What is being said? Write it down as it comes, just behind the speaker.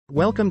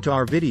Welcome to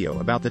our video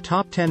about the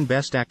top 10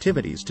 best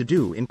activities to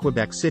do in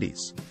Quebec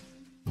cities.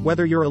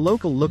 Whether you're a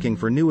local looking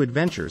for new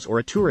adventures or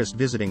a tourist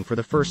visiting for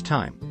the first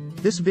time,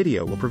 this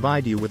video will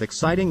provide you with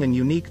exciting and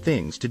unique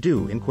things to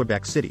do in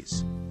Quebec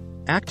cities.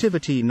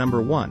 Activity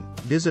number 1,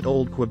 visit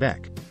Old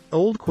Quebec.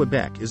 Old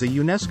Quebec is a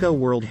UNESCO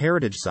World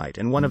Heritage Site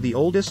and one of the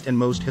oldest and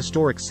most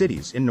historic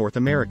cities in North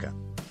America.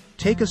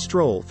 Take a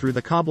stroll through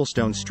the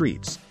cobblestone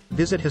streets,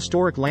 visit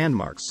historic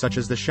landmarks such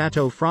as the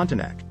Chateau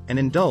Frontenac, and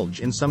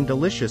indulge in some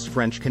delicious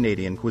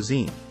French-Canadian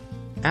cuisine.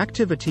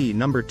 Activity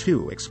number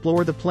 2,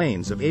 explore the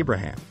Plains of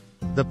Abraham.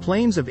 The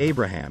Plains of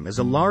Abraham is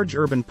a large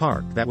urban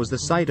park that was the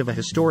site of a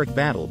historic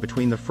battle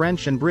between the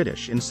French and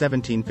British in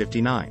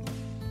 1759.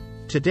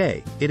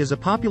 Today, it is a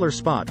popular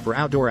spot for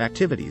outdoor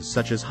activities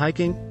such as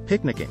hiking,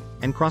 picnicking,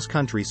 and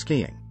cross-country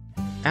skiing.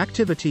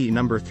 Activity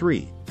number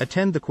 3,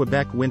 attend the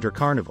Quebec Winter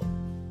Carnival.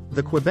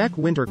 The Quebec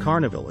Winter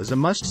Carnival is a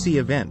must-see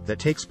event that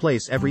takes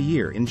place every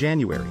year in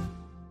January.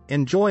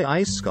 Enjoy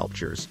ice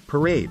sculptures,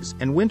 parades,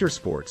 and winter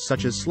sports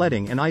such as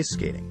sledding and ice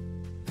skating.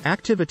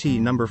 Activity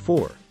number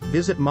 4,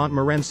 visit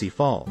Montmorency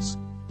Falls.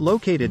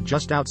 Located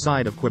just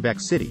outside of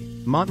Quebec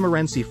City,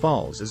 Montmorency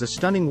Falls is a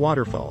stunning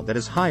waterfall that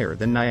is higher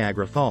than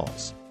Niagara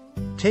Falls.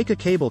 Take a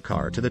cable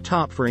car to the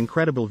top for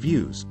incredible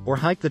views, or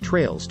hike the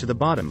trails to the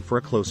bottom for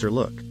a closer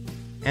look.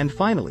 And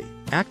finally,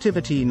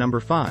 activity number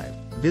 5,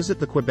 visit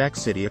the Quebec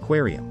City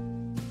Aquarium.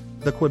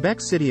 The Quebec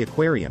City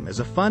Aquarium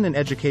is a fun and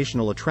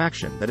educational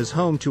attraction that is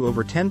home to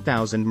over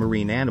 10,000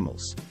 marine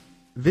animals.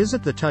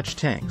 Visit the touch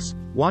tanks,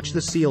 watch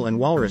the seal and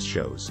walrus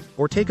shows,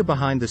 or take a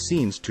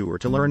behind-the-scenes tour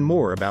to learn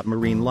more about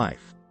marine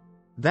life.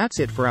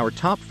 That's it for our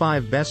top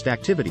 5 best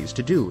activities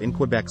to do in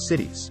Quebec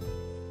cities.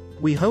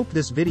 We hope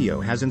this video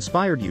has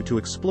inspired you to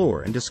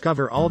explore and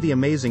discover all the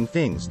amazing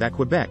things that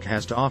Quebec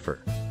has to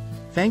offer.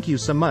 Thank you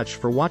so much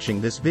for watching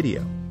this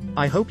video.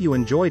 I hope you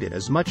enjoyed it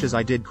as much as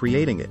I did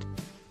creating it.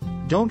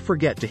 Don't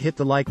forget to hit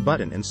the like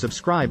button and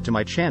subscribe to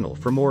my channel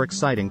for more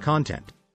exciting content.